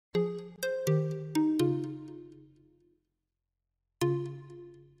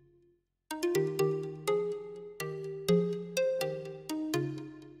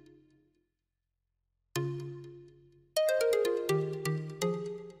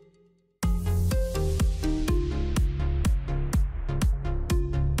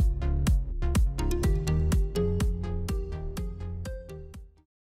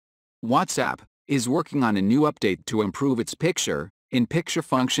WhatsApp is working on a new update to improve its picture-in-picture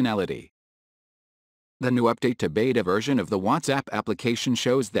functionality. The new update to beta version of the WhatsApp application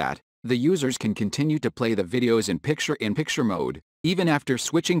shows that the users can continue to play the videos in picture-in-picture mode, even after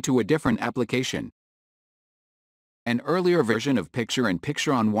switching to a different application. An earlier version of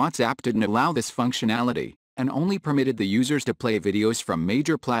picture-in-picture on WhatsApp didn't allow this functionality, and only permitted the users to play videos from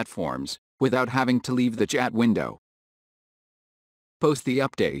major platforms, without having to leave the chat window. Post the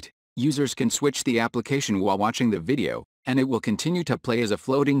update, users can switch the application while watching the video, and it will continue to play as a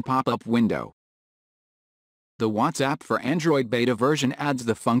floating pop-up window. The WhatsApp for Android beta version adds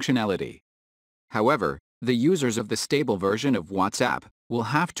the functionality. However, the users of the stable version of WhatsApp will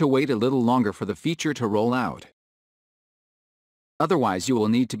have to wait a little longer for the feature to roll out. Otherwise, you will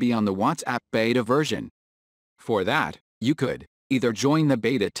need to be on the WhatsApp beta version. For that, you could either join the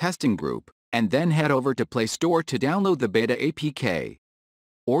beta testing group and then head over to Play Store to download the beta APK.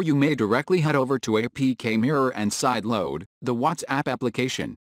 Or you may directly head over to APK Mirror and sideload the WhatsApp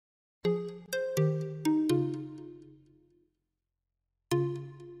application.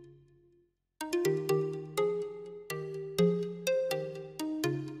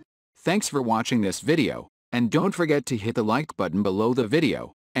 Thanks for watching this video, and don't forget to hit the like button below the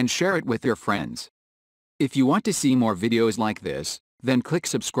video and share it with your friends. If you want to see more videos like this, then click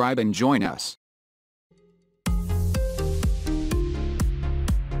subscribe and join us.